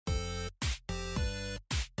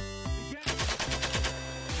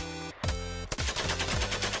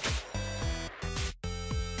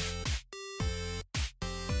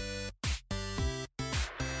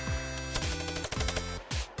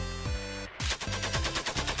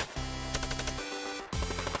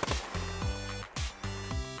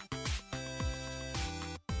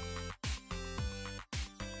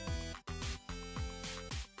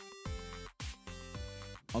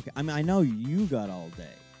Okay, I mean, I know you got all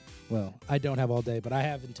day. Well, I don't have all day, but I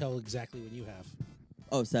have until exactly when you have.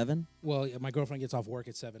 Oh, 7? Well, yeah, my girlfriend gets off work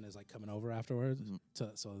at 7, is like coming over afterwards.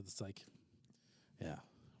 Mhm. So it's like, yeah,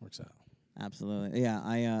 works out. Absolutely.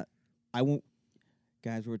 Yeah, I won't.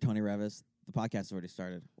 Guys, we're Tony Revis. The podcast has already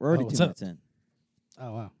started. We're already 2 what's minutes up? in.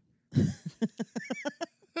 Oh, wow.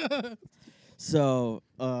 So,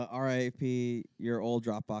 RIP, your old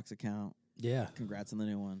Dropbox account. Yeah. Congrats on the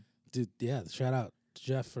new one. Dude, yeah, shout out to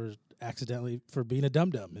Jeff for being a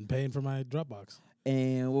dum-dum and paying for my Dropbox.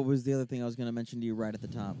 And what was the other thing I was going to mention to you right at the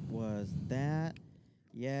top? Was that,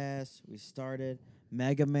 yes, we started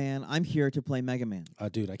Mega Man. I'm here to play Mega Man. Oh,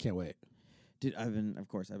 dude, I can't wait. Dude, I've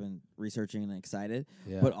been researching and excited.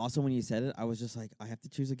 Yeah. But also when you said it, I was just like, I have to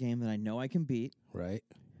choose a game that I know I can beat. Right?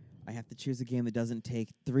 I have to choose a game that doesn't take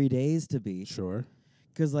 3 days to beat. Sure.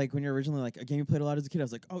 Because, like, when you're originally, like, a game you played a lot as a kid, I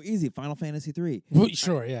was like, oh, easy, Final Fantasy 3. Well,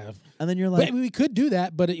 sure, yeah. And then you're like... But we could do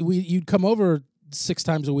that, but you'd come over 6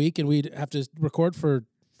 times a week, and we'd have to record for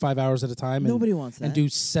 5 hours at a time. Nobody wants that. And do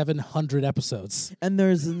 700 episodes. And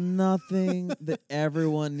there's nothing that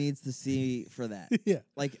everyone needs to see for that. Yeah.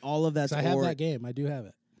 Like, all of that's... I have that game. I do have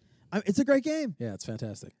it. It's a great game. Yeah, it's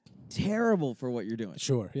fantastic. Terrible for what you're doing.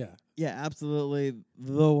 Sure, yeah. Yeah, absolutely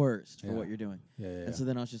the worst for Yeah. what you're doing. Yeah. And so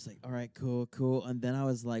then I was just like, all right, cool. And then I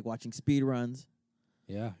was, like, watching speed runs.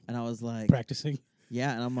 Yeah. And I was like... Practicing.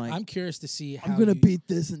 Yeah, and I'm like... I'm curious to see how I'm going to beat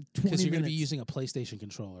this in 20 minutes. Because you're going to be using a PlayStation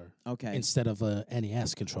controller instead of a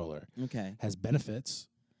NES controller. Okay. Has benefits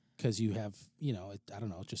because you have, I don't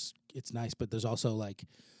know, it's nice. But there's also, like,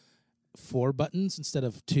 4 buttons instead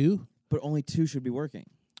of 2. But only 2 should be working.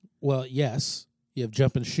 Well, yes. You have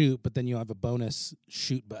jump and shoot, but then you have a bonus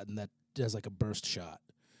shoot button that does, like, a burst shot.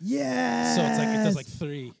 Yeah. So it's like it does, like,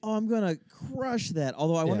 3. Oh, I'm going to crush that.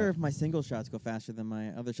 Although I wonder if my single shots go faster than my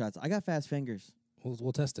other shots. I got fast fingers.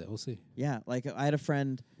 We'll test it. We'll see. Yeah, like I had a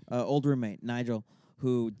friend, old roommate, Nigel,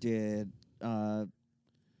 who did,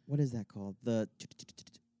 what is that called? The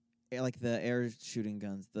air shooting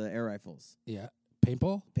guns, the air rifles. Yeah.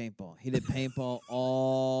 Paintball? Paintball. He did paintball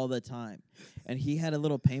all the time. And he had a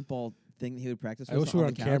little paintball thing that he would practice with. I wish we were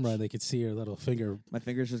on couch. camera and they could see your little finger. My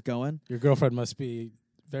finger's just going. Your girlfriend must be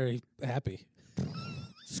very happy.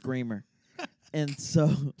 Screamer. And so,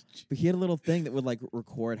 but he had a little thing that would, like,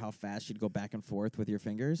 record how fast you'd go back and forth with your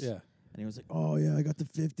fingers. Yeah. And he was like, oh, yeah, I got the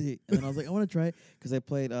 50. And then I was like, I want to try it. Because I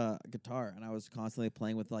played guitar, and I was constantly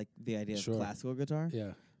playing with, like, the idea of classical guitar.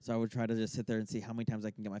 Yeah. So I would try to just sit there and see how many times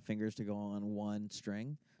I can get my fingers to go on one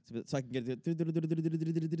string. So I can get it.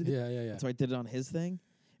 Yeah. So I did it on his thing.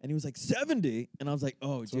 And he was like, 70. And I was like,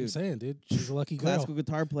 oh, That's dude. what I'm saying, dude. She's a lucky girl. Classical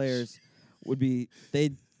guitar players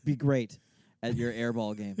they'd be great at your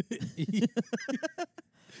airball game.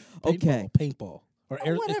 Okay. Paintball.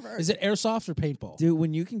 Or whatever. Is it airsoft or paintball? Dude,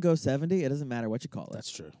 when you can go 70, it doesn't matter what you call it. That's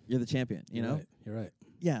true. You're the champion, you know? Right. You're right.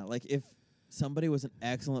 Yeah, like if somebody was an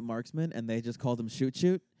excellent marksman and they just called him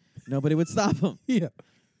shoot, nobody would stop him. Yeah.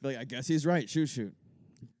 Like, I guess he's right. Shoot.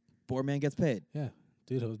 Board man gets paid. Yeah.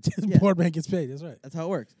 Dude, Yeah. board man gets paid. That's right. That's how it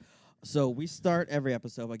works. So we start every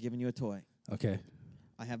episode by giving you a toy. Okay.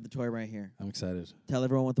 I have the toy right here. I'm excited. Tell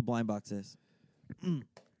everyone what the blind box is.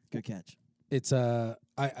 Good catch. It's I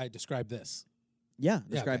described this. Yeah,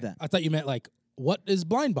 describe okay. that. I thought you meant like what is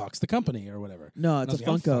Blind Box, the company or whatever. No, it's a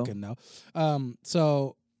like, Funko. Fucking no.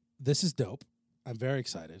 So this is dope. I'm very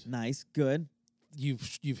excited. Nice, good.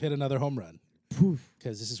 You've hit another home run. Poof.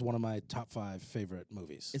 Because this is one of my top 5 favorite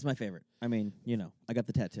movies. It's my favorite. I mean, I got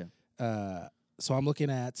the tattoo. So I'm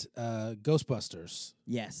looking at Ghostbusters.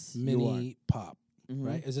 Yes, Mini Pop. Mm-hmm.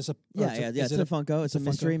 Right? Is this a? Yeah. It's a Funko. It's a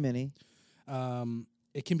mystery Funko? mini.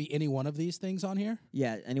 It can be any one of these things on here.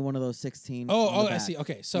 Yeah, any one of those 16. Oh, I see.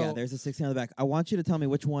 Okay, so yeah, there's a 16 on the back. I want you to tell me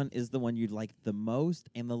which one is the one you'd like the most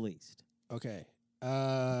and the least. Okay.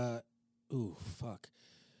 Ooh, fuck.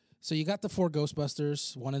 So you got the 4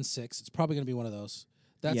 Ghostbusters, 1 and 6. It's probably gonna be one of those.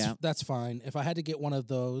 That's fine. If I had to get one of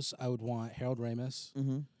those, I would want Harold Ramis,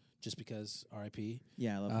 just because R.I.P.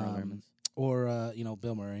 Yeah, I love Harold Ramis. Or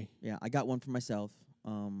Bill Murray. Yeah, I got one for myself.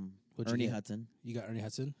 Ernie Hudson. You got Ernie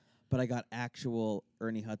Hudson? But I got actual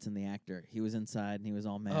Ernie Hudson, the actor. He was inside, and he was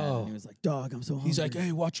all mad. And he was like, dog, I'm so hungry. He's like,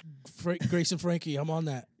 hey, watch Grace and Frankie. I'm on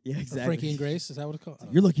that. Yeah, exactly. Or Frankie and Grace, is that what it's called?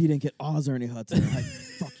 You're lucky you didn't get Oz Ernie Hudson. Like,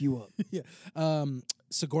 fuck you up. Yeah.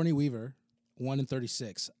 Sigourney Weaver, 1 in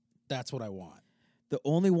 36. That's what I want. The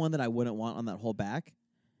only one that I wouldn't want on that whole back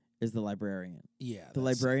is the librarian. Yeah. The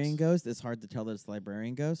librarian ghost, it's hard to tell that it's the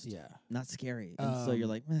librarian ghost. Yeah. Not scary. And so you're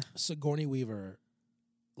like, meh. Sigourney Weaver,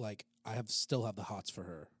 like, still have the hots for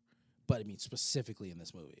her. But I mean, specifically in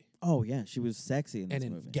this movie. Oh, yeah. She was sexy in this and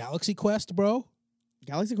in movie. Galaxy Quest, bro.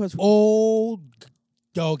 Galaxy Quest. Oh,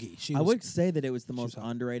 Doggy. I would say that it was the most hot.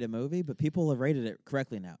 underrated movie, but people have rated it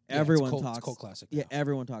correctly now. Yeah, Everyone it's talks. a cult classic. Yeah, now.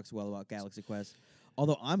 everyone talks well about Galaxy Quest.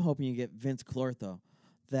 Although I'm hoping you get Vince Clortho.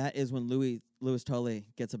 That is when Louis Tully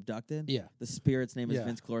gets abducted. Yeah. The spirit's name is Yeah.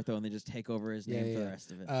 Vince Clortho, and they just take over his name for the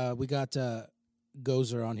rest of it. We got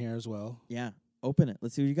Gozer on here as well. Yeah. Open it.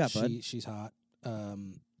 Let's see what you got, bud. She's hot.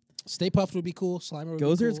 Stay Puft would be cool. Slimer would be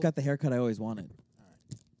Gozer's cool. got the haircut I always wanted.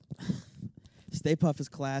 Stay Puft is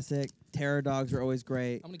classic. Terror Dogs are always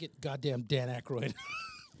great. I'm going to get goddamn Dan Aykroyd.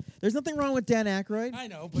 There's nothing wrong with Dan Aykroyd. I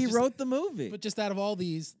know. But He just, wrote the movie. But just out of all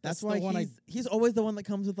these, That's the why one he's always the one that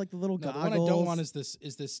comes with like the little the goggles. one I don't want is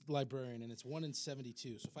this librarian, and it's 1 in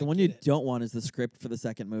 72. So if The I one get you it, don't want is the script for the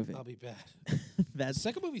second movie. I'll be bad. The That's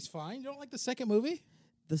second movie's fine. You don't like the second movie?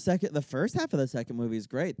 the first half of the second movie is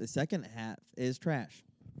great. The second half is trash.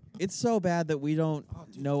 It's so bad that we don't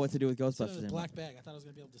know what to do with It's Ghostbusters a anymore. black bag. I thought I was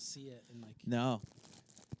gonna be able to see it and like. No,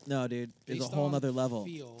 dude. There's a based whole on nother level.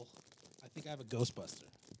 Feel, I think I have a Ghostbuster.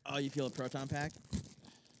 Oh, you feel a proton pack?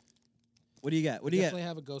 What do you got? What do you Definitely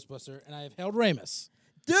have a Ghostbuster, and I have Harold Ramis.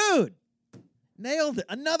 got? Dude! Nailed it.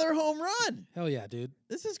 Another home run. Hell yeah, dude.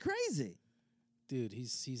 This is crazy. Dude,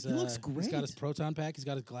 he's He looks He's got his great. proton pack. He's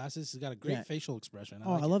got his glasses. He's got a great Yeah. facial expression.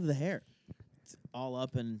 Oh, like I it. love the hair. It's all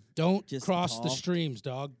up and Don't just cross the tall. streams,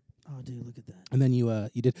 dog. oh, dude, look at that. And then you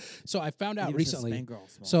did. So I found out Even just recently. Spangle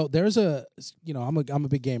small. So there's I'm a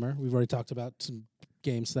big gamer. We've already talked about some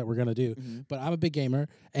games that we're gonna do, Mhm. but I'm a big gamer,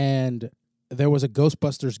 and there was a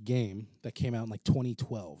Ghostbusters game that came out in like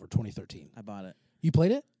 2012 or 2013. I bought it. You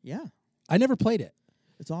played it? Yeah, I never played it.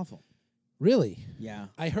 it's awful. Really? Yeah.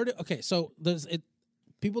 I heard it. Okay, so there's it.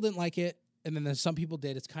 People didn't like it, and then there's some people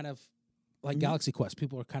did. It's kind of like Mhm. Galaxy Quest.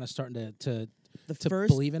 People are kind of starting to The to first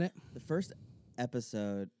believe in it. the first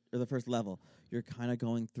episode or the first level, you're kind of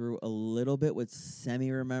going through a little bit what's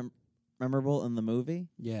memorable in the movie.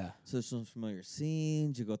 Yeah. So there's some familiar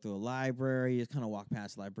scenes. You go through a library. You just kind of walk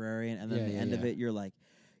past the librarian, and then Yeah, at the yeah, end of yeah. it,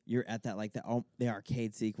 you're at that like the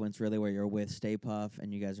arcade sequence really where you're with Stay Puff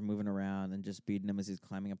and you guys are moving around and just beating him as he's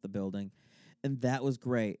climbing up the building, and that was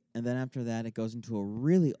great. And then after that, it goes into a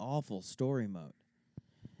really awful story mode,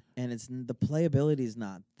 and the playability is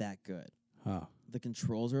not that good. Huh. The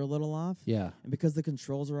controls are a little off. Yeah. And because the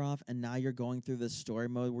controls are off and now you're going through this story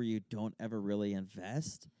mode where you don't ever really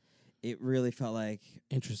invest, it really felt like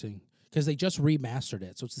Interesting. Because they just remastered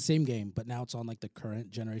it, so it's the same game, but now it's on like the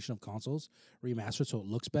current generation of consoles, remastered, so it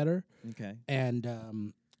looks better. okay. And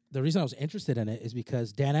the reason I was interested in it is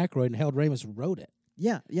because Dan Aykroyd and Harold Ramis wrote it,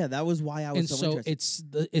 Yeah, that was why I was and so so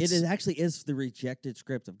interested. it's It actually is the rejected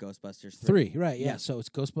script of Ghostbusters 3, right? Yeah. Yeah. So it's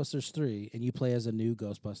Ghostbusters 3, and you play as a new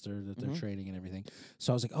Ghostbuster that they're Mhm. training and everything.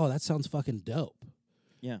 So I was like, oh, that sounds fucking dope.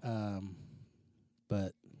 Yeah.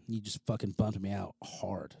 But you just fucking bumped me out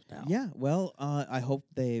hard now. Yeah, well, I hope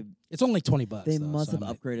they It's only like $20. they though, must so have I'm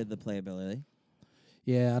like, upgraded the playability.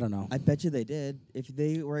 yeah, I don't know. I bet you they did. If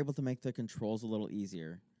they were able to make the controls a little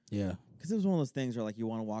easier. Yeah. Because it was one of those things where like you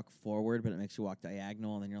want to walk forward, but it makes you walk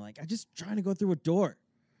diagonal, and then you're like, I'm just trying to go through a door.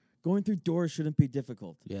 Going through doors shouldn't be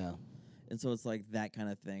difficult. Yeah. And so it's like that kind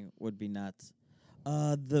of thing would be nuts.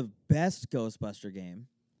 The best Ghostbuster game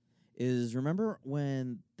is, remember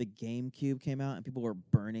when the GameCube came out and people were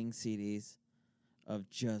burning CDs of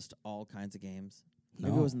just all kinds of games?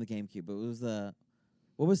 Maybe it No. wasn't the GameCube, but it was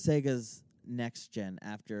what was Sega's next gen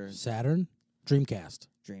after Saturn, Dreamcast.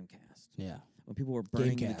 Dreamcast? Yeah. When people were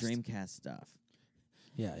burning Gamecast. the Dreamcast stuff,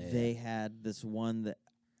 Yeah. they had this one that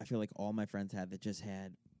I feel like all my friends had that just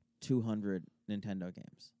had 200 Nintendo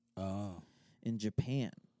games. Oh. In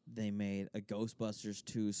Japan, they made a Ghostbusters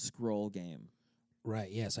 2 scroll game.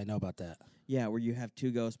 Right. Yes, I know about that. Yeah, where you have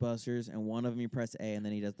two Ghostbusters, and one of them you press A, and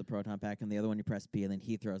then he does the proton pack, and the other one you press B, and then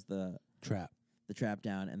he throws the Trap. trap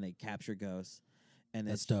down, and they capture ghosts. And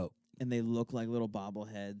That's it's dope. and they look like little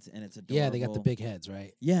bobbleheads, and it's adorable. Yeah, they got the big heads,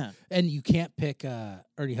 right? Yeah, And you can't pick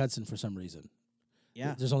Ernie Hudson for some reason.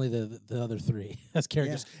 yeah. There's only the other three as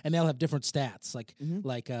characters, and they'll have different stats. Like Mhm.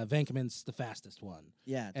 Venkman's the fastest one,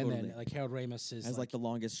 Yeah, and totally. then like Harold Ramis is Has like the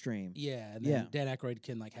longest stream. yeah, and then Yeah. Dan Aykroyd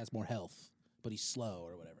can like has more health, but he's slow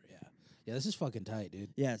or whatever. Yeah, yeah. This is fucking tight,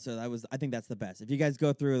 dude. Yeah, so I think that's the best. If you guys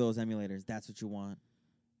go through those emulators, that's what you want.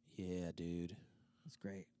 Yeah, dude. It's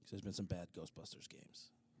great. 'Cause there's been some bad Ghostbusters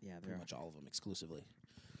games. Yeah, there Pretty are. much all of them exclusively.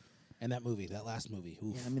 And that movie, that last movie,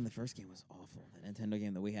 oof. Yeah, I mean the first game was awful. The Nintendo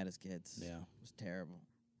game that we had as kids Yeah. was terrible.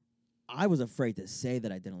 I was afraid to say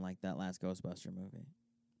that I didn't like that last Ghostbuster movie.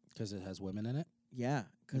 Because it has women in it. Yeah, And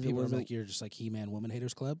because it people was are like, you're just like He-Man Woman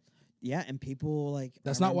Haters Club. yeah, and people like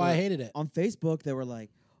That's not why I remember hated it. on Facebook they were like,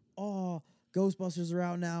 "Oh, Ghostbusters are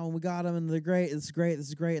out now, and we got them, and they're great. This is great. This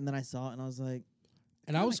is great." And then I saw it, and I was like,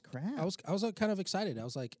 And I was kind of excited. I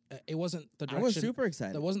was like, it wasn't the direction. I was super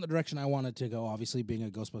excited. That wasn't the direction I wanted to go. Obviously, being a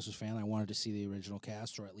Ghostbusters fan, I wanted to see the original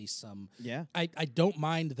cast or at least some. Yeah. I don't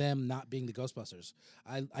mind them not being the Ghostbusters.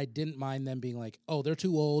 I didn't mind them being like, oh, they're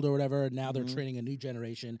too old or whatever. And now they're training a new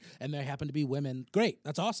generation, and they happen to be women. Great,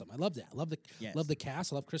 that's awesome. I love that. I love the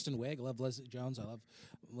cast. I love Kristen Wiig. I love Leslie Jones. I love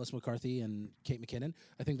Melissa McCarthy and Kate McKinnon.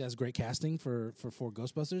 I think that's great casting for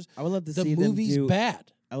Ghostbusters. I would love to the see them movie's do.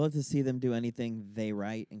 bad. I love to see them do anything they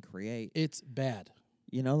write and create. It's bad.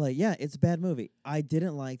 You know, like, yeah, it's a bad movie. I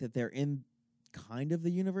didn't like that they're in kind of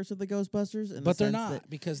the universe of the Ghostbusters. But they're not,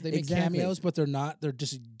 because they make cameos, but they're not. They're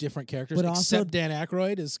just different characters. But except also, Dan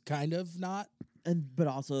Aykroyd is kind of not. But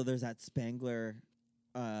also there's that Spangler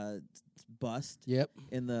bust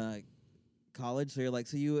in the college. So you're like,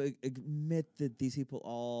 so you admit that these people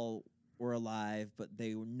all were alive, but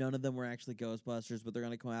none of them were actually Ghostbusters, but they're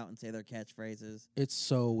going to come out and say their catchphrases. It's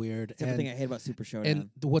so weird. It's everything I hate about Super Showdown. And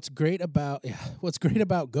what's great about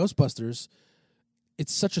Ghostbusters,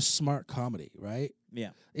 it's such a smart comedy, right? Yeah.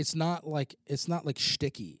 It's not like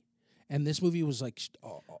shticky. And this movie was like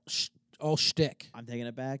all shtick. I'm taking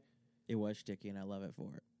it back. It was shticky, and I love it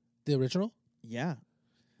for it. The original? Yeah.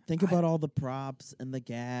 Think about all the props and the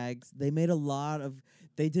gags. They made a lot of.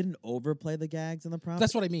 They didn't overplay the gags and the props.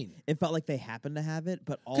 That's what I mean. It felt like they happened to have it,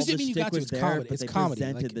 but all the shtick was there. Comedy. But it's they comedy.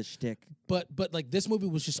 presented the shtick. But like this movie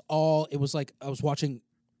was just all. It was like I was watching.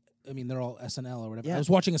 I mean, they're all SNL or whatever. Yeah. I was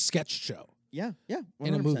watching a sketch show. Yeah, 100%.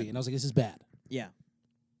 In a movie, and I was like, "This is bad." Yeah,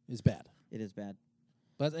 it's bad. It is bad.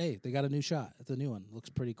 But hey, they got a new shot at the new one. Looks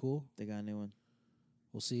pretty cool. They got a new one.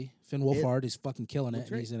 We'll see. Finn Wolfhard is fucking killing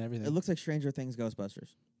it, and he's in everything. It looks like Stranger Things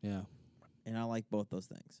Ghostbusters. Yeah. And I like both those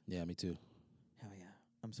things. Yeah, me too. Hell yeah.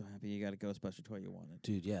 I'm so happy you got a Ghostbuster toy you wanted.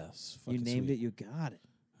 Dude, yes. You named it, you got it.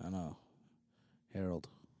 I know. Harold.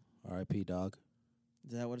 R.I.P. dog.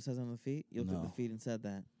 Is that what it says on the feet? You looked at the feet and said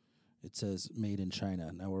that. It says made in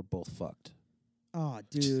China. Now we're both fucked. Oh,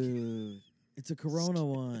 dude. It's a Corona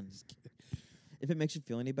one. If it makes you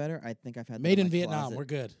feel any better, I think I've had made that in Vietnam. Closet. We're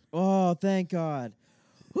good. Oh, thank God.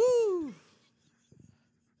 Woo!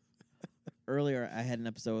 Earlier, I had an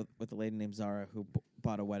episode with a lady named Zara who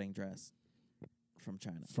bought a wedding dress from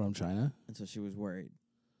China. From China? And so she was worried.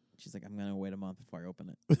 She's like, I'm going to wait a month before I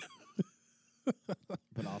open it.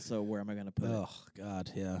 But also, where am I going to put it? Oh,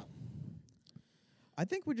 God, yeah. I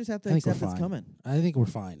think we just have to accept it's coming. I think we're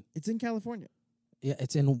fine. It's in California. Yeah,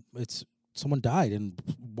 someone died in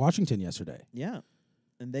Washington yesterday. Yeah.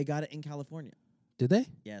 And they got it in California. Did they?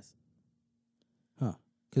 Yes. Huh.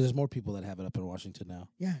 Because there's more people that have it up in Washington now.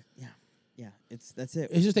 Yeah. That's it.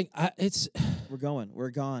 It's just we're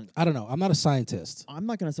gone. I don't know. I'm not a scientist. I'm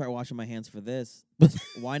not gonna start washing my hands for this.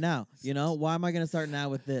 Why now? You know, why am I gonna start now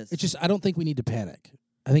with this? It's just I don't think we need to panic.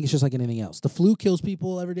 I think it's just like anything else. The flu kills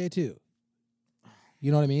people every day too.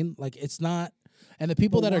 You know what I mean? Like it's not. And the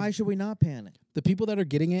people why should we not panic? The people that are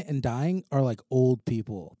getting it and dying are like old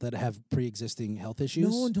people that have pre-existing health issues.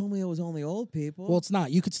 No one told me it was only old people. Well, it's not.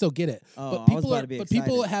 You could still get it. Oh, but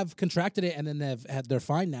people have contracted it and then they're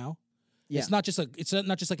fine now. Yeah. It's not just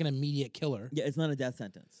like an immediate killer. Yeah, it's not a death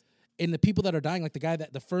sentence. And the people that are dying, like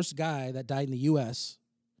the first guy that died in the U.S.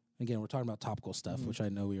 Again, we're talking about topical stuff, which I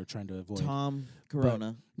know we were trying to avoid. Tom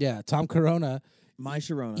Corona. Tom Corona. My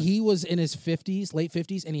Sharona. He was in his 50s, late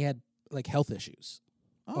 50s, and he had like health issues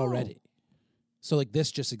already. So like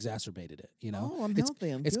this just exacerbated it, you know? Oh, I'm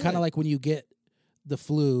healthy. It's kind of like when you get the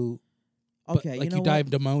flu. Okay, like you die of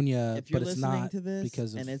pneumonia, if you're but it's listening not to this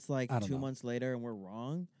because of, and it's like 2 months later and we're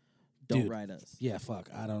wrong. Don't write us. Yeah, fuck.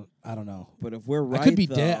 I don't know. But if we're right, I could be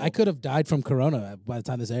dead. I could have died from Corona by the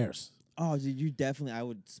time this airs. Oh, you definitely. I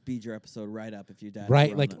would speed your episode right up if you died.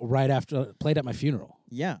 Right, like right after played at my funeral.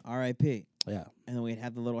 Yeah, R.I.P. Yeah, and then we'd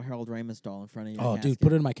have the little Harold Ramis doll in front of you. Oh, dude,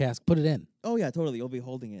 put it in my casket. Put it in. Oh yeah, totally. You'll be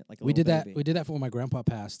holding it like a we did baby. that. We did that for when my grandpa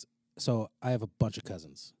passed. So I have a bunch of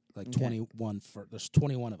cousins, like 21. There's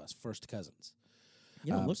 21 of us, first cousins.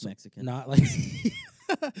 You don't look Mexican. Not like.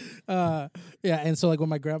 Yeah, and so like when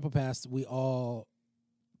my grandpa passed, we all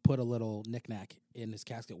put a little knickknack in his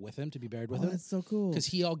casket with him to be buried with him. That's so cool. Because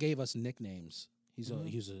he all gave us nicknames. He's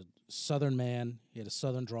a Southern man. He had a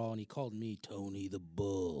Southern drawl, and he called me Tony the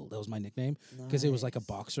Bull. That was my nickname because it was like a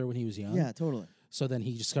boxer when he was young. Yeah, totally. So then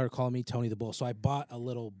he just started calling me Tony the Bull. So I bought a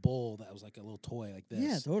little bull that was like a little toy like this.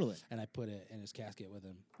 Yeah, totally. And I put it in his casket with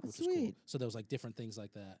him, which Sweet. was cool. So there was like different things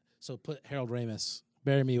like that. So put Harold Ramis,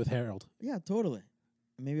 bury me with Harold. Yeah, totally.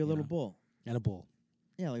 Maybe a little bull. And a bull.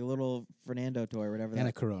 Yeah, like a little Fernando toy or whatever. And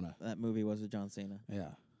a Corona. That movie was with John Cena. Yeah.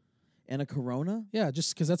 And a Corona? Yeah,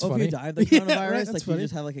 just because that's funny. If you die of the coronavirus, right, like funny. you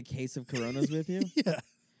just have like a case of Coronas with you? Yeah.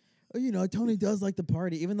 oh, Tony does like to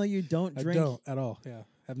party, even though you don't drink I don't at all. Yeah,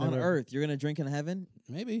 I've on never, Earth. You're gonna drink in heaven.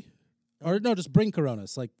 maybe, or no, just bring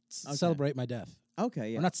Coronas. Like Okay. celebrate my death.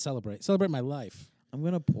 Okay, yeah. Or not celebrate my life. I'm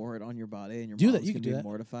gonna pour it on your body, and your Do that. mom's You gonna can do be that.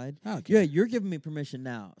 mortified. I don't care. Yeah, you're giving me permission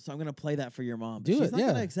now, so I'm gonna play that for your mom. But Do she's it, not yeah.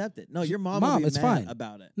 gonna accept it. No, your mom Mom, will be it's mad fine.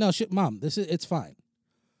 about it. No, shit, Mom. It's fine.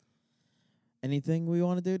 Anything we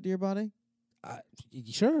want to do to your body?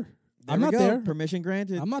 Sure. There I'm we not go. there. Permission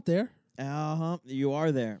granted. I'm not there. You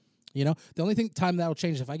are there. You know, the only time that will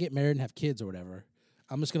change is if I get married and have kids or whatever.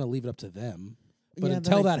 I'm just gonna leave it up to them. But Yeah,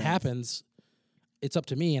 until makes that sense. happens, it's up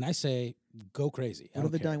to me, and I say go crazy. I What are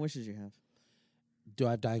don't the care. dying wishes you have? Do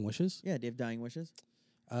I have dying wishes? Yeah, do you have dying wishes?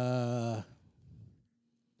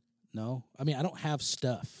 No. I mean, I don't have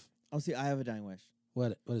stuff. Oh, see, I have a dying wish.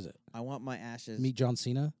 What is it? I want my ashes. Meet John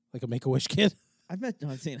Cena, like a Make-A-Wish kid. I've met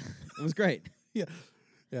John Cena. It was great. Yeah.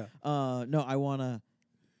 No, I want to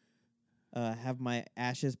have my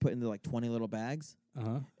ashes put into like 20 little bags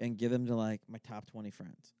and give them to like my top 20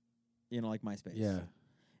 friends. Like MySpace. Yeah.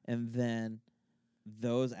 And then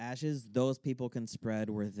those ashes, those people can spread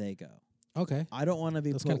where they go. Okay. I don't want to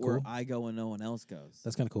be That's put kinda where cool. I go and no one else goes.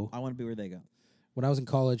 That's kind of cool. I want to be where they go. When I was in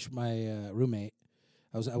college, my roommate,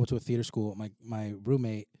 I went to a theater school. My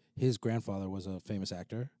roommate, his grandfather was a famous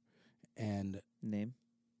actor, and Name?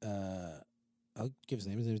 I'll give his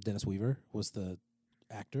name. His name is Dennis Weaver. Was the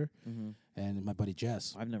actor, and my buddy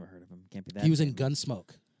Jess. I've never heard of him. Can't be that. He was in famous. Gunsmoke.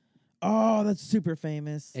 Oh, that's super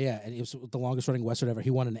famous. Yeah, and it was the longest running Western ever. He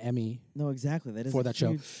won an Emmy No, exactly. That is for a that show.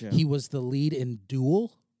 huge show. He was the lead in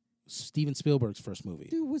Duel, Steven Spielberg's first movie.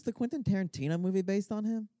 Dude, was the Quentin Tarantino movie based on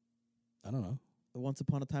him? I don't know. The Once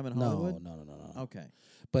Upon a Time in No, Hollywood? no. Okay.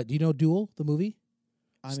 But do you know Duel, the movie?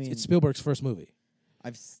 I mean, It's Spielberg's first movie.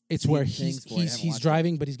 It's where he's he's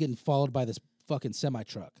driving, but he's getting followed by this fucking semi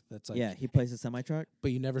truck. That's like yeah, he plays a semi truck.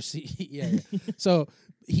 but you never see. yeah. So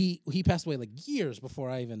he passed away like years before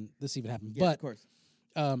this even happened. Yeah, but of course.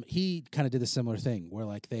 he kind of did a similar thing where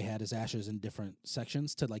like they had his ashes in different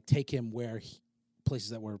sections to like take him where places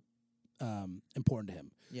that were important to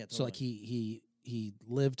him. Yeah. So like he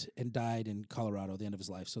lived and died in Colorado at the end of his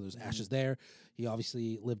life. So there's ashes there. He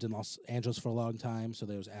obviously lived in Los Angeles for a long time. So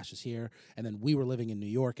there was ashes here. And then we were living in New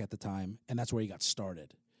York at the time, and that's where he got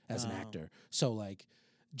started as an actor. So like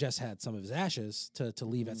Jess had some of his ashes to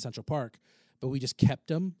leave at Central Park, but we just kept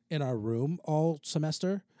him in our room all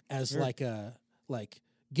semester as like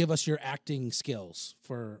give us your acting skills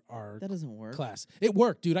for our that doesn't work. class. It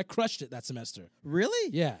worked, dude. I crushed it that semester. Really?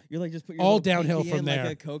 Yeah. You're like just put your All little downhill pinky from in there.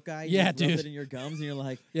 like a Coke guy. Yeah, you just rub dude. it in your gums, and you're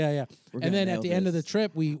like, Yeah. We're And gonna then nail at the end of the this.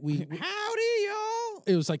 trip, we howdy, y'all.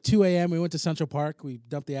 it was like 2 a.m. We went to Central Park. We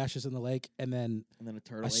dumped the ashes in the lake, and then And then a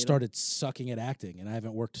turtle. I ate 'em. started sucking at acting, and I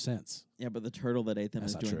haven't worked since. Yeah, but the turtle that ate them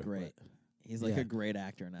That's is not doing true, great. but- He's like yeah. a great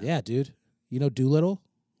actor now. Yeah, dude. You know Doolittle?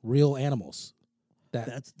 Real animals.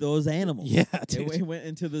 That's those animals. Yeah, They dude. went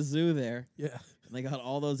into the zoo there, Yeah. and they got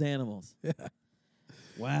all those animals. Yeah.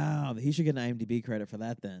 Wow, he should get an IMDb credit for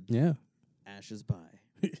that then. Yeah. Ashes by.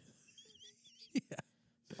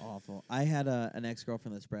 It's awful. I had an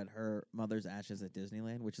ex-girlfriend that spread her mother's ashes at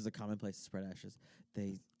Disneyland, which is a common place to spread ashes.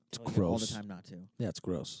 They tell you all the gross. time not to. Yeah, it's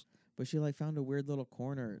gross. But she like found a weird little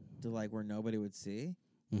corner to like where nobody would see.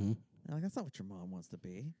 Mm-hmm. And like that's not what your mom wants to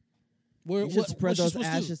be. Where, You should spread those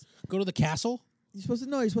ashes. Go to the castle? You're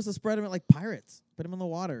supposed to spread them like pirates. Put them in the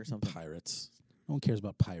water or something. Pirates. No one cares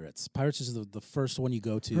about Pirates. Pirates is the first one you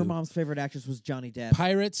go to. Her mom's favorite actress was Johnny Depp.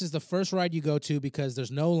 Pirates is the first ride you go to because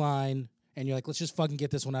there's no line, and you're like, let's just fucking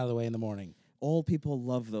get this one out of the way in the morning. Old people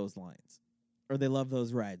love those lines. Or they love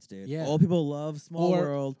those rides, dude. Yeah. Old people love Small Or-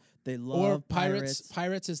 World. They Or love Pirates.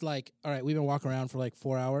 Pirates is like, all right, we've been walking around for like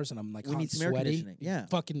 4 hours, and I'm like, We hot need and some air sweaty. conditioning. Yeah.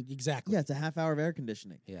 Fucking exactly. Yeah, it's a half hour of air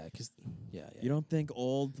conditioning. Yeah, because You don't think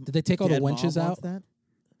old Did they take all the dead mom winches wants out? that?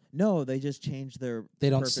 No, they just changed their They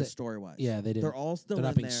don't purpose say- story-wise. Yeah, they didn't. They're all still They're not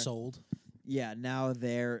in being there. sold. Yeah, now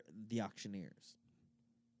they're the auctioneers.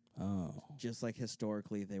 Oh, Just like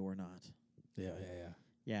historically they were not. yeah.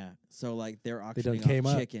 Yeah, so like they're done auctioning came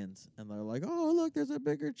off up. chickens, and they're like, "Oh, look, there's a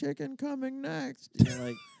bigger chicken coming next." And you're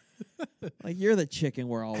like you're the chicken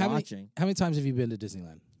we're all How many- watching. How many times have you been to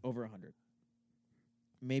Disneyland? Over 100,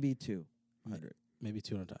 maybe 200. Maybe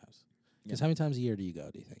 200 times. Yeah. Because how many times a year do you go,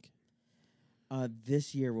 do you think?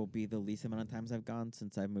 This year will be the least amount of times I've gone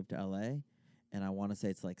since I've moved to LA, and I want to say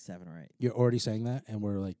it's like 7 or 8. You're already saying that, and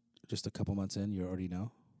we're like just a couple months in, you already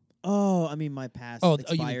know? Oh, I mean my pass Oh,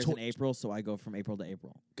 you mean expires in April, so I go from April to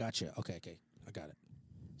April. Gotcha. Okay. I got it.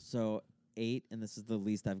 So 8, and this is the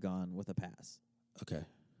least I've gone with a pass. Okay.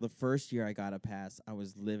 The first year I got a pass, I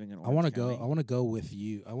was living in Orange I want to County. go. I want to go with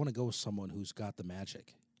you. I want to go with someone who's got the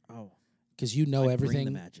magic. Oh, because you know Like, bring everything.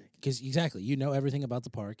 the magic. Because exactly, you know everything about the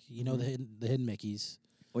park. You know the hidden Mickeys.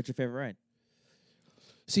 What's your favorite ride?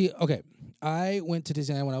 See, okay, I went to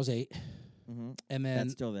Disneyland when I was 8, Mm-hmm. and then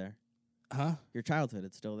That's still there. Your childhood,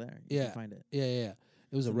 it's still there. You can find it. Yeah.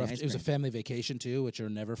 It was It's a in the rough. ice It was a cream. family vacation too, which are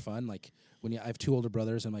never fun. Like when I have 2 older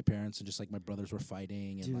brothers and my parents, and just like my brothers were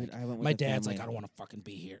fighting, and Dude, like I went with my the dad's family. like, I don't want to fucking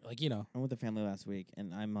be here. Like, you know. I went with the family last week,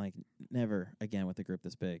 and I'm like, never again with a group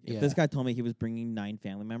this big. If Yeah. this guy told me he was bringing 9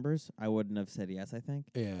 family members, I wouldn't have said yes, I think.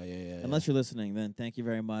 Yeah. Unless you're listening, then thank you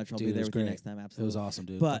very much. I'll Dude, be it there was with you great. next time. It Absolutely. was awesome,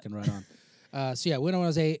 dude. But- Fucking right on. So yeah, when I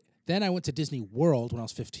was 8, then I went to Disney World when I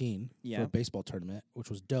was 15 for Yeah. a baseball tournament, which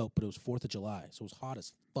was dope. But it was 4th of July, so it was hot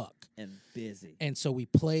as fuck. And busy. And so we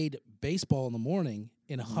played baseball in the morning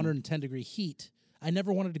in Mm-hmm. 110-degree heat. I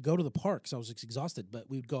never wanted to go to the park because I was exhausted, but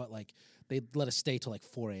we would go at like, they'd let us stay till like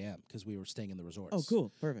 4 a.m. because we were staying in the resorts. Oh,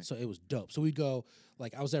 cool. Perfect. So it was dope. So we'd go,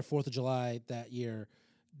 like, I was there 4th of July that year,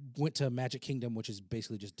 went to Magic Kingdom, which is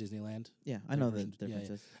basically just Disneyland. yeah, I know the version- yeah, yeah.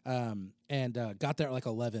 differences. And got there at like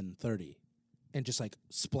 11:30 and just like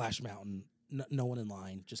Splash Mountain, no one in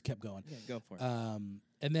line, just kept going. Yeah, go for it.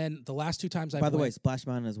 And then the last 2 times I By the way, Splash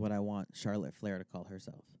Mountain is what I want Charlotte Flair to call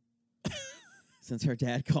herself. Since her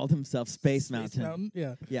dad called himself Space Mountain.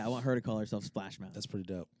 Yeah. Yeah, I want her to call herself Splash Mountain. That's pretty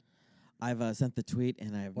dope. I've sent the tweet,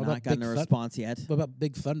 and I have What not about gotten Big a Thun- response yet. What about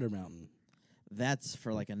Big Thunder Mountain? That's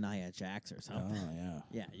for like a Nia Jax or Oh, something. yeah.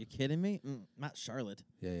 Yeah, you kidding me? Not Charlotte.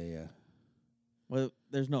 Yeah. Well,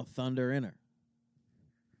 there's no thunder in her.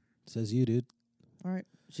 Says you, dude. All right,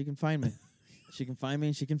 she can find me. She can find me,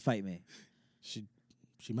 and she can fight me.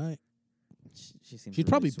 She might. She seems. She'd really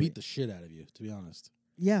probably sweet. beat the shit out of you, to be honest.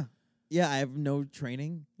 Yeah, I have no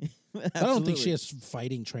training. I don't think she Absolutely. has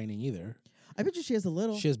fighting training either. I bet you she has a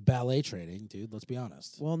little. She has ballet training, dude. Let's be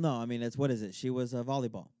honest. Well, no, I mean, what is it? She was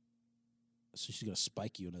volleyball. So she's gonna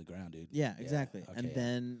spike you into the ground, dude. Yeah, exactly. okay, and yeah.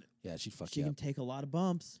 then Yeah, she'd fuck she you can up. take a lot of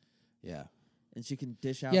bumps, Yeah. and she can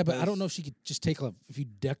dish out. Yeah, but I those- don't know if she could just take if you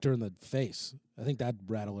decked her in the face. I think that'd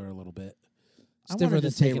rattle her a little bit. It's I different wanted to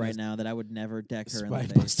than say taking right a now that I would never deck her in the spine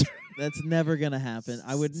face. buster. That's never gonna happen.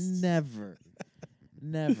 I would never.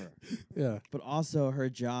 Yeah. But also, her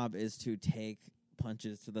job is to take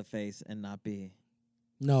punches to the face and not be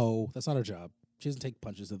No, that's not her job. She doesn't take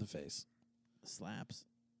punches to the face. slaps.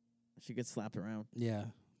 She gets slapped around. Yeah.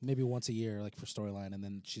 Maybe once a year, like for storyline, and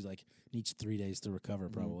then she's like needs 3 days to recover,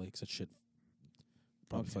 probably, because that shit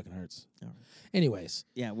probably Okay. fucking hurts. All right. Anyways,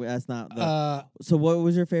 Yeah, that's not. So, what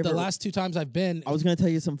was your favorite? the last 2 times I've been, I was gonna tell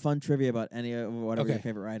you some fun trivia about any of whatever your Okay.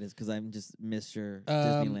 favorite ride is because I'm just missed your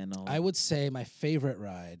Disneyland knowledge. I would say my favorite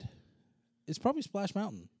ride is probably Splash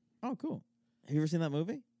Mountain. Oh, cool. Have you ever seen that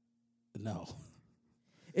movie? No,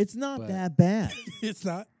 It's not But- that bad. it's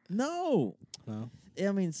not. No. No.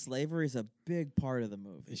 I mean, slavery is a big part of the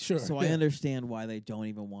movie. Sure, So I yeah. understand why they don't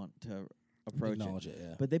even want to approach it. Acknowledge it.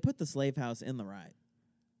 Yeah. But they put the slave house in the ride.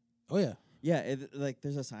 Oh yeah. Yeah, like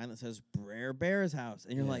there's a sign that says Brer Bear's house,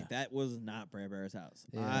 and you're Yeah. like, that was not Brer Bear's house.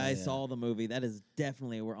 Yeah, I yeah. saw the movie. That is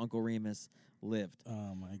definitely where Uncle Remus lived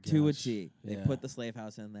Oh my god. to a T. They Yeah. put the slave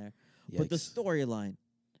house in there. But the Yikes. storyline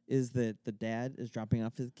is that the dad is dropping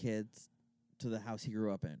off his kids to the house he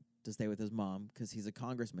grew up in to stay with his mom because he's a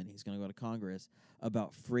congressman. He's going to go to Congress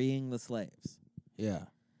about freeing the slaves. Yeah.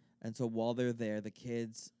 And so while they're there, the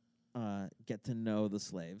kids get to know the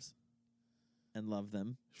slaves and love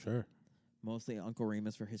them. Sure. Mostly Uncle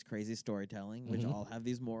Remus for his crazy storytelling, which Mhm. all have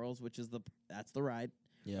these morals, which is that's the ride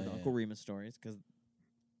Yeah. of the yeah, Uncle Remus stories because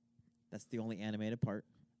that's the only animated part.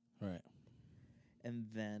 Right. And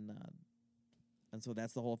then, and so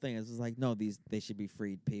that's the whole thing. It's just like, no, they should be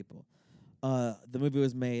freed people. The movie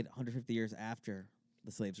was made 150 years after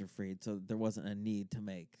the slaves were freed, so there wasn't a need to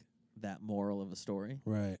make that moral of a story.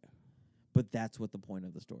 Right. But that's what the point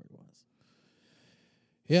of the story was.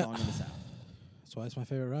 Yeah. Song of the South. That's why it's my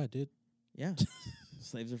favorite ride, dude. Yeah.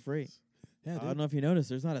 Slaves are free. Yeah, I dude. don't know if you noticed,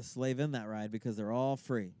 there's not a slave in that ride because they're all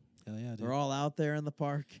free. Hell yeah, dude. They're all out there in the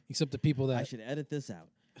park. Except the people I that should edit this out.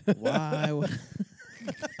 Why?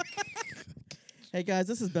 Hey guys,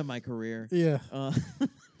 this has been my career. Yeah.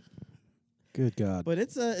 Good God. But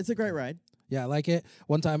it's a great ride. Yeah, I like it.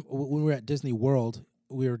 One time when we were at Disney World,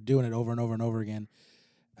 we were doing it over and over and over again.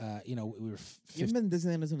 We were. You've been to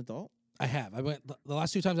Disneyland as an adult? I have. I went the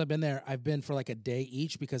last 2 times I've been there. I've been for like a day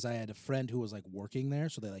each because I had a friend who was like working there,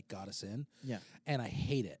 so they like got us in. Yeah. And I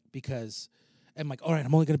hate it because I'm like, all right,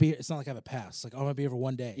 I'm only gonna be here. It's not like I have a pass. Like I'm gonna be here for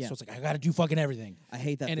one day. Yeah. So it's like I gotta do fucking everything. I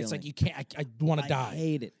hate that And feeling. it's like you can't. I want to die. I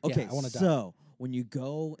hate it. Yeah, Okay, I wanna die. so when you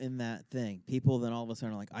go in that thing, people then all of a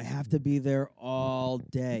sudden are like, I have to be there all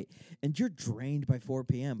day. And you're drained by 4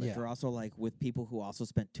 p.m., but you're also like with people who also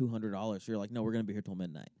spent $200. So you're like, no, we're going to be here till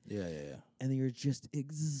midnight. Yeah. And then you're just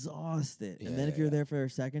exhausted. And then if you're there for a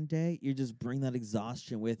second day, you just bring that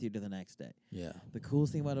exhaustion with you to the next day. Yeah. The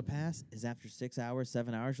coolest thing about a pass is after 6 hours,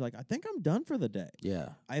 7 hours, you're like, I think I'm done for the day. Yeah.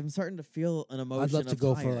 I'm starting to feel an emotion. I'd love to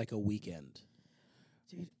go tired. for like a weekend.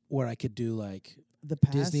 Dude, where I could do like the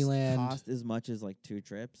pass Disneyland cost as much as like 2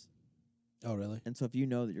 trips. Oh, really? And so if you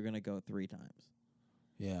know that you're going to go 3 times,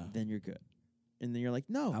 then you're good. And then you're like,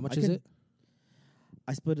 no. How much is it?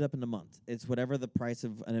 I split it up into months. It's whatever the price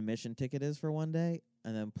of an admission ticket is for one day,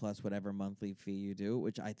 and then plus whatever monthly fee you do,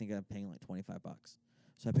 which I think I'm paying like $25.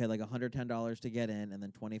 So I pay like $110 to get in, and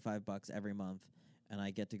then $25 every month, and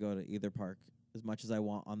I get to go to either park as much as I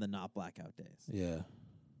want on the not blackout days. Yeah.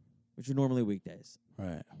 Which are normally weekdays.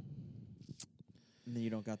 Right. And then you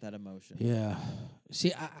don't got that emotion. Yeah.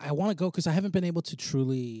 See, I want to go because I haven't been able to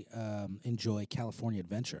truly enjoy California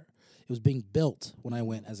Adventure. It was being built when I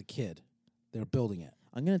went as a kid. They were building it.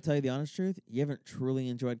 I'm going to tell you the honest truth. You haven't truly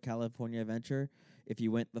enjoyed California Adventure if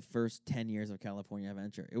you went the first 10 years of California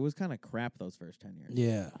Adventure. It was kind of crap those first 10 years.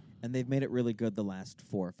 Yeah. And they've made it really good the last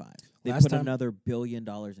 4 or 5. They Last put time- another $1 billion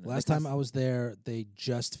in it. Last time I was there, they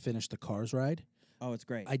just finished the Cars ride. Oh, it's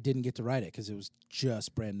great. I didn't get to ride it because it was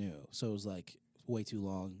just brand new. So it was like way too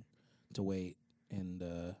long to wait, and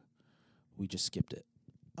we just skipped it.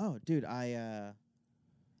 Oh, dude, I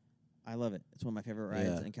love it. It's one of my favorite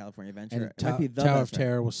rides in California Adventure. And It might be the Tower best of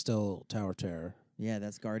Terror was still Tower of Terror. Yeah,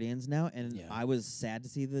 that's Guardians now. And I was sad to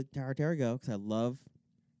see the Tower of Terror go because I love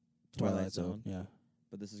Twilight Zone. Yeah.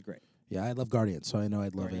 But this is great. Yeah, I love Guardians, so I know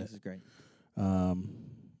I'd love Guardians it. is great.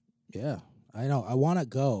 Yeah, I know. I want to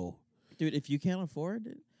go. Dude, if you can't afford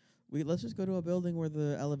it, let's just go to a building where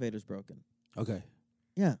the elevator's broken. Okay.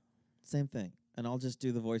 Yeah, same thing. And I'll just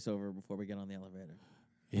do the voiceover before we get on the elevator.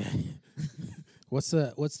 Yeah. What's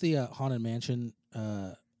the haunted mansion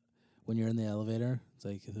when you're in the elevator? It's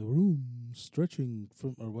like the room stretching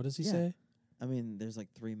from, or what does he say? I mean, there's like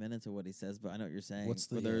 3 minutes of what he says, but I know what you're saying. What's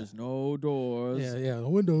the, where there's no doors. Yeah,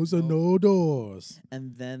 windows and no doors.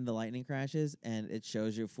 And then the lightning crashes, and it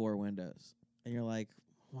shows you 4 windows. And you're like,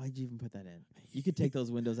 why'd you even put that in? You could take those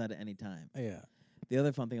windows out at any time. Yeah. The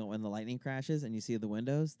other fun thing, when the lightning crashes and you see the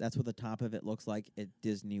windows, that's what the top of it looks like at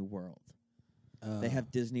Disney World. They have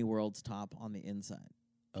Disney World's top on the inside.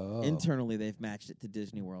 Oh. Internally, they've matched it to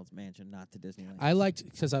Disney World's mansion, not to Disneyland. I liked,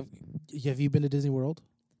 because have you been to Disney World?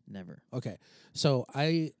 Never. Okay. So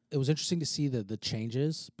it was interesting to see the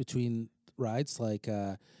changes between rides, like,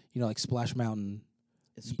 like Splash Mountain.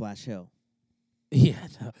 It's Splash Hill. Yeah.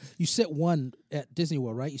 No. You sit one at Disney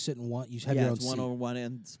World, right? You sit in one. You have your own it's seat. 1/1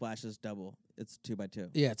 and Splash is double. It's 2x2.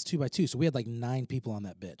 Yeah, it's 2x2. So we had like 9 people on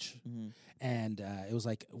that bitch. Mm-hmm. And it was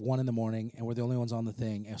like 1 in the morning, and we're the only ones on the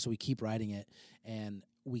thing. And so we keep riding it, and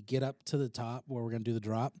we get up to the top where we're going to do the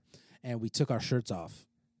drop, and we took our shirts off,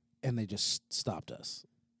 and they just stopped us.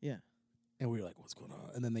 Yeah. And we were like, what's going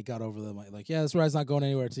on? And then they got over them like, yeah, this ride's not going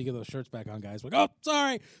anywhere until you get those shirts back on, guys. We're like, oh,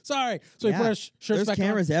 sorry. So we put our shirts There's back on. There's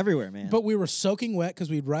cameras everywhere, man. But we were soaking wet because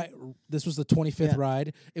this was the 25th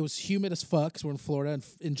ride. It was humid as fuck because we're in Florida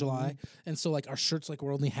in July. And so like our shirts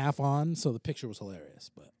were only half on. So the picture was hilarious.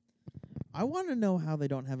 But I want to know how they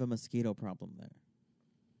don't have a mosquito problem there.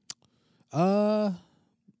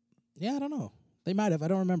 Yeah, I don't know. They might have. I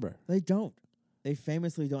don't remember. They don't. They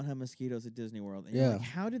famously don't have mosquitoes at Disney World. And you're like,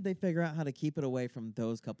 how did they figure out how to keep it away from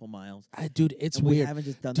those couple miles? Dude, it's and weird. We haven't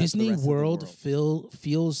just done Disney that for the rest of the World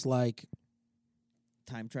feels like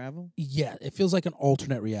time travel. Yeah, it feels like an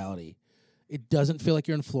alternate reality. It doesn't feel like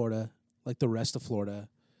you're in Florida, like the rest of Florida.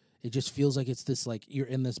 It just feels like it's this like you're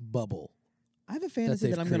in this bubble. I have a fantasy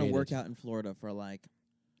that I'm going to work created. out in Florida for like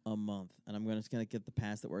a month, and I'm just going to get the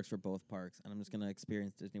pass that works for both parks, and I'm just going to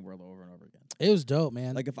experience Disney World over and over again. It was dope,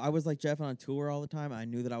 man. Like if I was like Jeff on tour all the time, I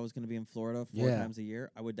knew that I was going to be in Florida 4 times a year.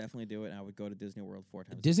 I would definitely do it, and I would go to Disney World 4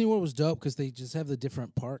 times. Disney World was dope because they just have the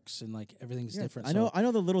different parks and like everything's different. I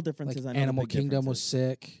know the little differences. Like I know Animal the big Kingdom was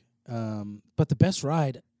sick, but the best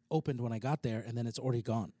ride opened when I got there, and then it's already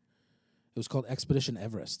gone. It was called Expedition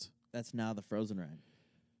Everest. That's now the Frozen ride.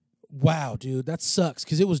 Wow, dude, that sucks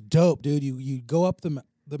because it was dope, dude. You go up the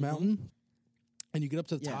mountain. And you get up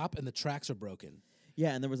to the top, and the tracks are broken.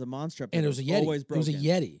 Yeah, and there was a monster up there. And it was a Yeti. Always broken. It was a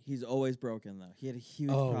Yeti. He's always broken, though. He had a huge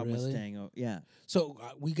problem with staying. Yeah. So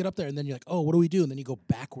we get up there, and then you're like, oh, what do we do? And then you go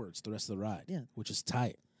backwards the rest of the ride, which is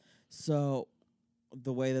tight. So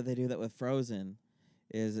the way that they do that with Frozen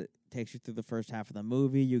is it takes you through the first half of the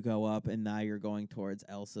movie. You go up, and now you're going towards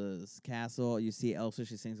Elsa's castle. You see Elsa.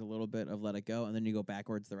 She sings a little bit of Let It Go, and then you go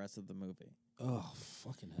backwards the rest of the movie. Oh,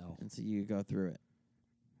 fucking hell. And so you go through it.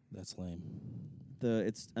 That's lame.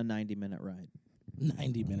 It's a 90-minute ride.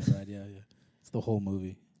 90-minute ride, yeah. It's the whole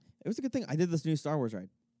movie. It was a good thing. I did this new Star Wars ride.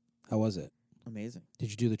 How was it? Amazing.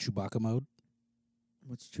 Did you do the Chewbacca mode?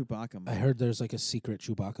 What's Chewbacca mode? I heard there's like a secret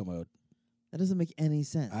Chewbacca mode. That doesn't make any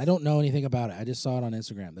sense. I don't know anything about it. I just saw it on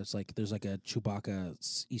Instagram. There's like a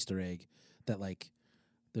Chewbacca Easter egg that like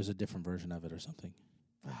there's a different version of it or something.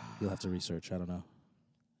 You'll have to research. I don't know.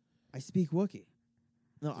 I speak Wookiee.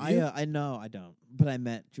 No, I know I don't. But I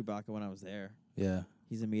met Chewbacca when I was there. Yeah.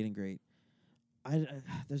 He's a meet and greet.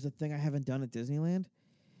 There's a thing I haven't done at Disneyland.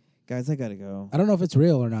 Guys, I gotta go. I don't know if it's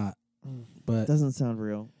real or not, but doesn't sound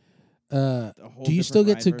real. do you still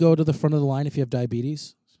get to go to the front of the line if you have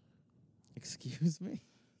diabetes? Excuse me?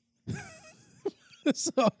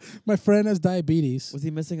 So my friend has diabetes. Was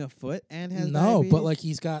he missing a foot and has No, diabetes? but like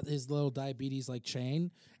he's got his little diabetes like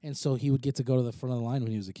chain, and so he would get to go to the front of the line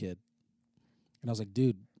when he was a kid. And I was like,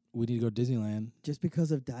 dude, we need to go to Disneyland. Just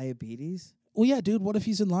because of diabetes? Well, yeah, dude. What if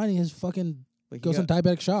he's in line and his fucking goes on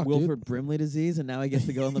diabetic shock, Wilford Brimley disease, and now he gets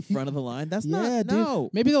to go in the front of the line? That's not, dude.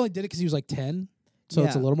 no. Maybe they only did it because he was like 10, so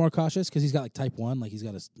it's a Yeah. little more cautious because he's got like type 1, like he's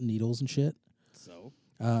got his needles and shit. So?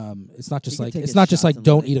 It's not just can like take it's his not just shots like and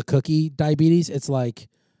don't let eat a cookie diabetes. It's like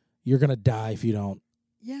you're gonna die if you don't.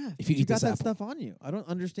 Yeah. If you eat got this that apple. stuff on you. I don't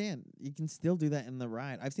understand. You can still do that in the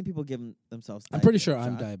ride. I've seen people give themselves I'm pretty sure diabetic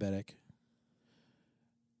I'm shots. diabetic.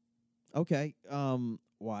 Okay.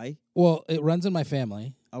 Why? Well, it runs in my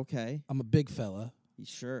family. Okay. I'm a big fella.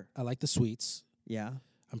 Sure. I like the sweets. Yeah.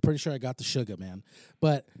 I'm pretty sure I got the sugar, man.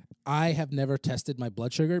 But I have never tested my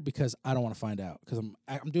blood sugar because I don't want to find out because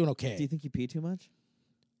I'm doing okay. Do you think you pee too much?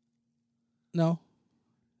 No.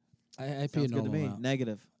 I pee a Sounds good to normal me. amount.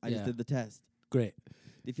 Negative. I Yeah. just did the test. Great. Do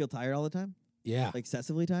you feel tired all the time? Yeah. Like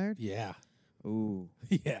excessively tired? Yeah. Ooh.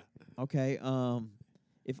 Yeah. Okay.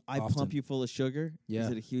 If I Often. pump you full of sugar, Yeah.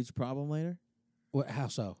 is it a huge problem later? What? How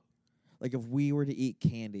so? Like if we were to eat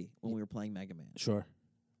candy when we were playing Mega Man, Sure.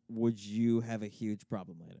 would you have a huge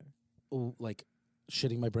problem later? Oh, like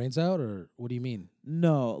shitting my brains out, or what do you mean?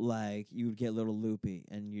 No, like you would get a little loopy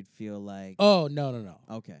and you'd feel like Oh no.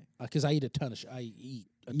 okay. Because I eat a ton of. I eat.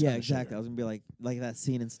 A ton Yeah, of exactly. sugar. I was gonna be like that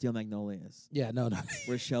scene in Steel Magnolias Yeah. No.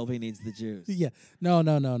 where Shelby needs the juice. Yeah. No.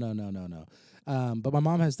 But my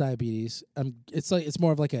mom has diabetes. It's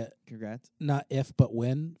more of like a Congrats. not if but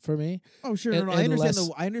when for me. Oh sure, Un- no, I understand.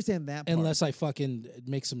 unless- I understand that part. Unless I fucking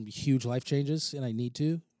make some huge life changes, and I need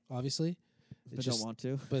to, obviously. but don't want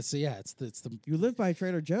to. But so yeah, it's the. You live by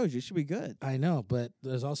Trader Joe's. You should be good. I know, but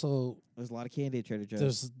there's also There's a lot of candy at Trader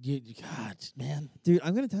Joe's. God, man, Dude,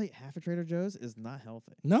 I'm gonna tell you, half of Trader Joe's is not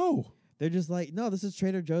healthy. no. They're just like, no, this is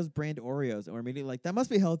Trader Joe's brand Oreos, and we're immediately like, that must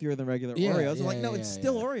be healthier than regular Yeah, Oreos. yeah, I'm like, no, yeah, it's yeah,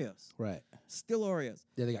 still yeah. Oreos. Right. Still Oreos.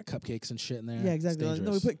 Yeah, they got cupcakes and shit in there. Yeah, It's exactly. Like,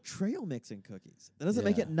 no, we dangerous. put trail mix in cookies. That doesn't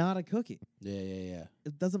make Yeah. it not a cookie. Yeah.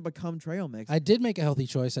 It doesn't become trail mix. I did make a healthy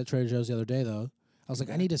choice at Trader Joe's the other day, though. I was like,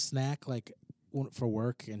 I Yeah. need a snack like for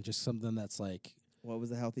work and just something that's like. What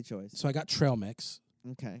was the healthy choice? So I got trail mix,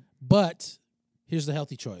 Okay. but here's the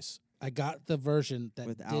healthy choice. I got the version that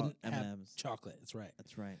Without didn't have M&Ms. chocolate. That's right.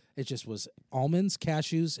 That's right. It just was almonds,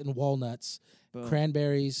 cashews, and walnuts, Boom.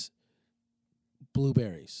 cranberries,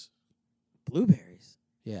 blueberries. Blueberries.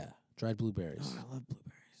 Yeah, dried blueberries. Oh, I love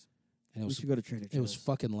blueberries. And it We was should go to Trader Joe's. it was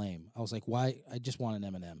fucking lame. I was like, why? I just want an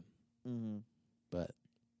M&M. Mm-hmm. But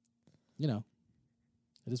you know,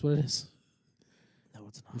 it is what it is. No,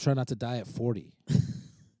 it's I'm not. trying not to die at 40.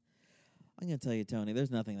 I'm gonna tell you, Tony.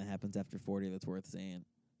 There's nothing that happens after 40 that's worth seeing.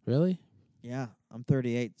 Really? Yeah, I'm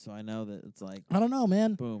 38, so I know that it's like I don't know,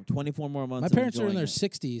 man. boom, 24 more months. My of parents are in enjoying their it.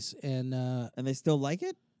 60s, and And they still like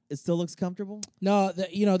it. It still looks comfortable. no,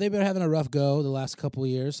 they've been having a rough go the last couple of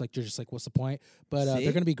years. Like, you're just like, what's the point? But See?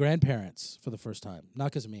 they're going to be grandparents for the first time, not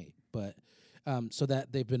because of me, but so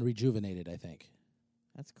that they've been rejuvenated, I think,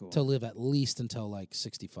 That's cool. to live at least until like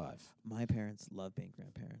 65. My parents love being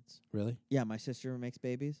grandparents. Really? Yeah, my sister makes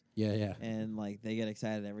babies, Yeah. and like they get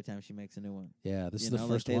excited every time she makes a new one. Yeah, this You is the know,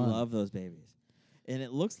 first like, they one. love those babies, and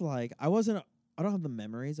it looks like I don't have the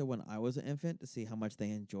memories of when I was an infant to see how much they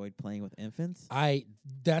enjoyed playing with infants.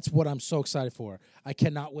 That's what I'm so excited for. I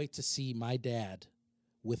cannot wait to see my dad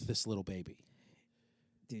with this little baby.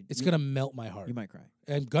 Dude, It's going to melt my heart. You might cry.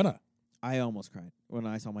 I'm gonna. I almost cried when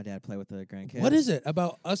I saw my dad play with the grandkids. What is it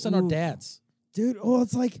about us and our Ooh. dads? Dude, oh,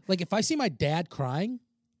 it's like, Like, if I see my dad crying,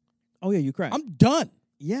 oh yeah, you cry. I'm done.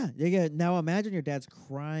 Yeah. Now imagine your dad's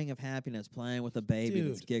crying of happiness playing with a baby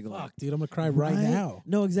that's giggling. Fuck, dude, I'm gonna cry right now.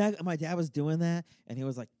 No, exactly. My dad was doing that, and he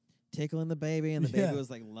was like tickling the baby, and the baby was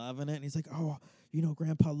like loving it. And he's like, "Oh, you know,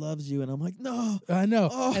 Grandpa loves you." And I'm like, "No, I know."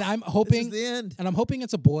 Oh, and I'm hoping this is the end. And I'm hoping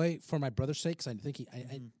it's a boy for my brother's sake, because I think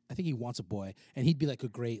I think he wants a boy, and he'd be like a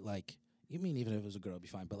great like. You mean even if it was a girl, it'd be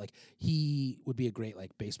fine. But like he would be a great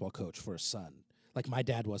like baseball coach for his son, like my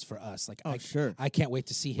dad was for us. Like, sure. I can't wait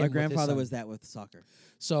to see him. My with his grandfather son. was that with soccer.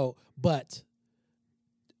 So, but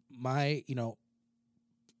my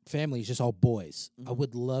family is just all boys. I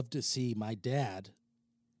would love to see my dad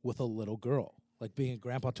with a little girl, like being a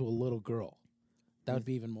grandpa to a little girl. That would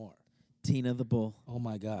be even more. Tina the Bull. Oh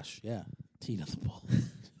my gosh, yeah, Tina the Bull.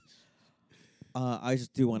 I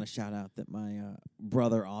just do want to shout out that my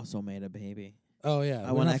brother also made a baby. Oh yeah,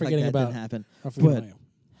 I want to act like that didn't happen. But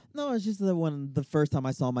No, it's just the first time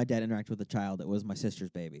I saw my dad interact with a child, it was my sister's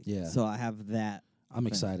baby. Yeah. So I have that. I'm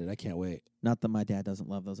excited. I can't wait. Not that my dad doesn't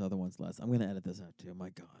love those other ones less. I'm going to edit this out too.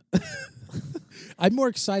 My God. I'm more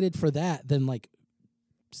excited for that than like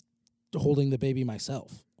holding the baby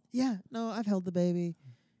myself. Yeah. No, I've held the baby.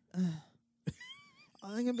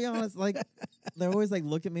 I'm going to be honest. Like, they always like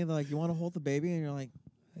look at me. They're like, "You want to hold the baby?" And you're like,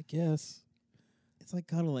 I guess. It's like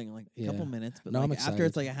cuddling, like a couple minutes. But No, like I'm excited. after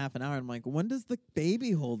it's like a half an hour, I'm like, when does the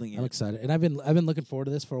baby holding it? I'm excited, and I've been looking forward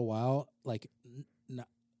to this for a while. Like,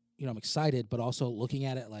 I'm excited, but also looking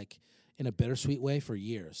at it like in a bittersweet way for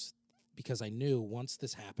years, because I knew once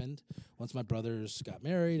this happened, once my brothers got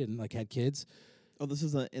married and like had kids. Oh, this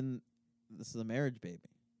is a marriage baby.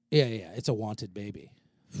 Yeah, it's a wanted baby.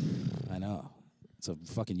 I know, it's a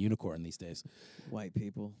fucking unicorn these days. White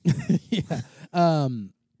people. Yeah.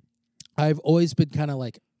 I've always been kind of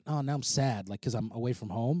like, oh, now I'm sad, like, because I'm away from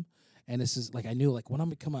home, and this is like, I knew like when I'm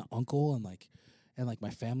become an uncle and my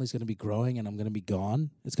family's gonna be growing and I'm gonna be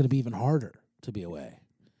gone, it's gonna be even harder to be away.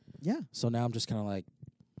 Yeah. So now I'm just kind of like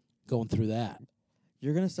going through that.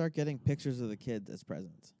 You're gonna start getting pictures of the kids as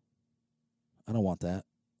presents. I don't want that.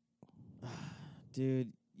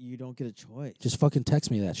 Dude, you don't get a choice. Just fucking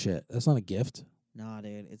text me that shit. That's not a gift. Nah,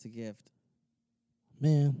 dude, it's a gift.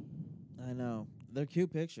 Man. I know. They're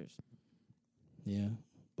cute pictures. Yeah.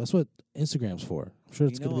 That's what Instagram's for. I'm sure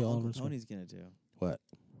it's You know gonna be what all Uncle over Instagram. Tony's gonna do? What?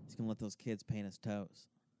 He's gonna let those kids paint his toes.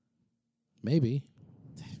 Maybe.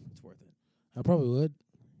 It's worth it. I probably would.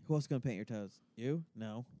 Who else is gonna paint your toes? You?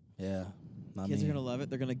 No. Yeah. Not Kids me. are gonna love it.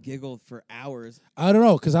 They're gonna giggle for hours. I don't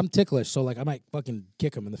know, because I'm ticklish, so like I might fucking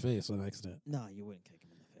kick him in the face on accident. No, you wouldn't kick him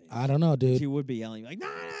in the face. I don't know, dude. She would be yelling like, "No,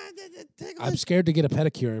 tickle I'm it." scared to get a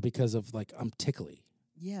pedicure because of like I'm tickly.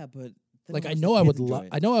 Yeah, but Like I know I would love.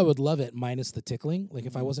 I know I would love it minus the tickling. Like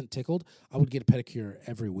if I wasn't tickled, I would get a pedicure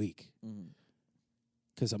every week.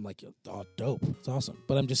 Because I'm like, oh, dope. It's awesome.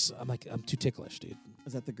 But I'm too ticklish, dude.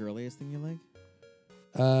 Is that the girliest thing you like?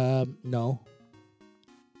 No.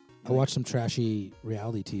 I watch some trashy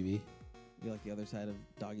reality TV. You like the other side of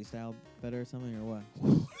Doggy Style better or something, or what?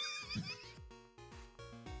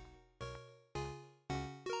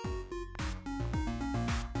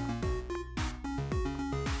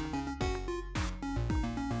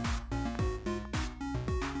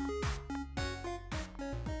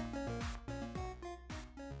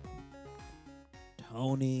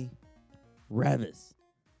 Tony Revis.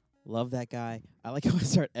 Love that guy. I like how I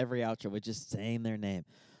start every outro with just saying their name.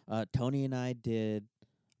 Tony and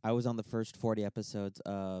I was on the first 40 episodes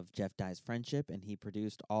of Jeff Dye's Friendship, and he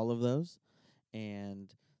produced all of those.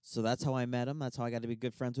 And so that's how I met him. That's how I got to be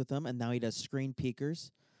good friends with him. And now he does Screen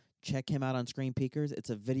Peekers. Check him out on Screen Peekers. It's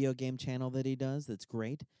a video game channel that he does that's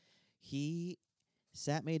great. He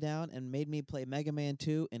sat me down and made me play Mega Man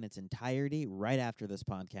 2 in its entirety right after this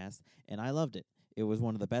podcast, and I loved it. It was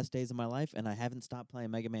one of the best days of my life, and I haven't stopped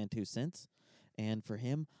playing Mega Man 2 since. And for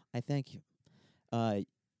him, I thank you.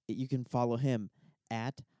 You can follow him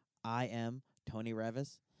at I am Tony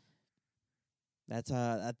Revis. That's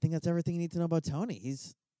I think that's everything you need to know about Tony.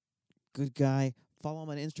 He's a good guy. Follow him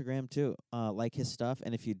on Instagram too. Like his stuff,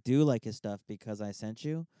 and if you do like his stuff because I sent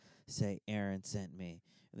you, say Aaron sent me,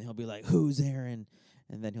 and then he'll be like, "Who's Aaron?"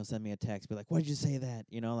 And then he'll send me a text, be like, "Why did you say that?"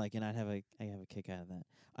 You know, like, and I have a kick out of that.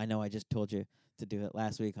 I know I just told you to do it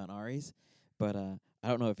last week on Ari's, but I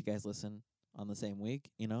don't know if you guys listen on the same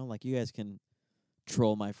week. You know, like you guys can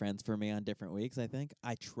troll my friends for me on different weeks. I think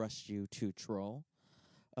I trust you to troll.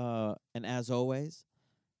 And as always,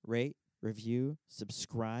 rate, review,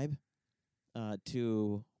 subscribe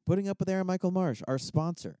to Putting Up with Aaron Michael Marsh, our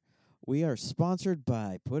sponsor. We are sponsored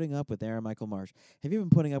by Putting Up with Aaron Michael Marsh. Have you been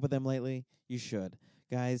putting up with them lately? You should.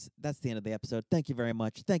 Guys, that's the end of the episode. Thank you very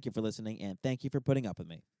much. Thank you for listening, and thank you for putting up with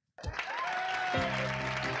me.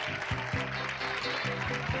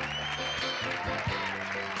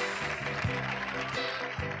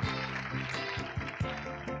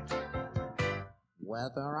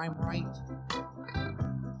 Whether I'm right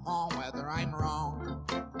call whether I'm wrong.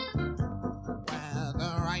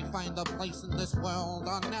 Whether I find a place in this world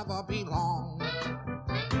I'll never belong.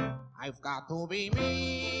 I've got to be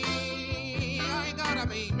me. I gotta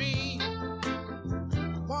be me.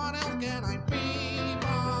 What else can I be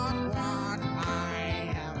but what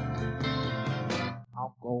I am?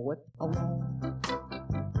 I'll go it alone.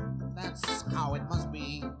 That's how it must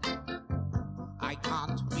be. I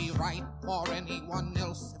can't be right for anyone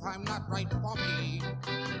else if I'm not right for me.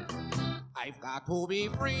 I've got to be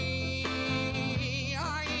free.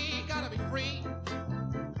 I gotta be free.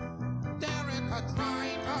 Daring to try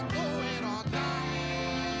to do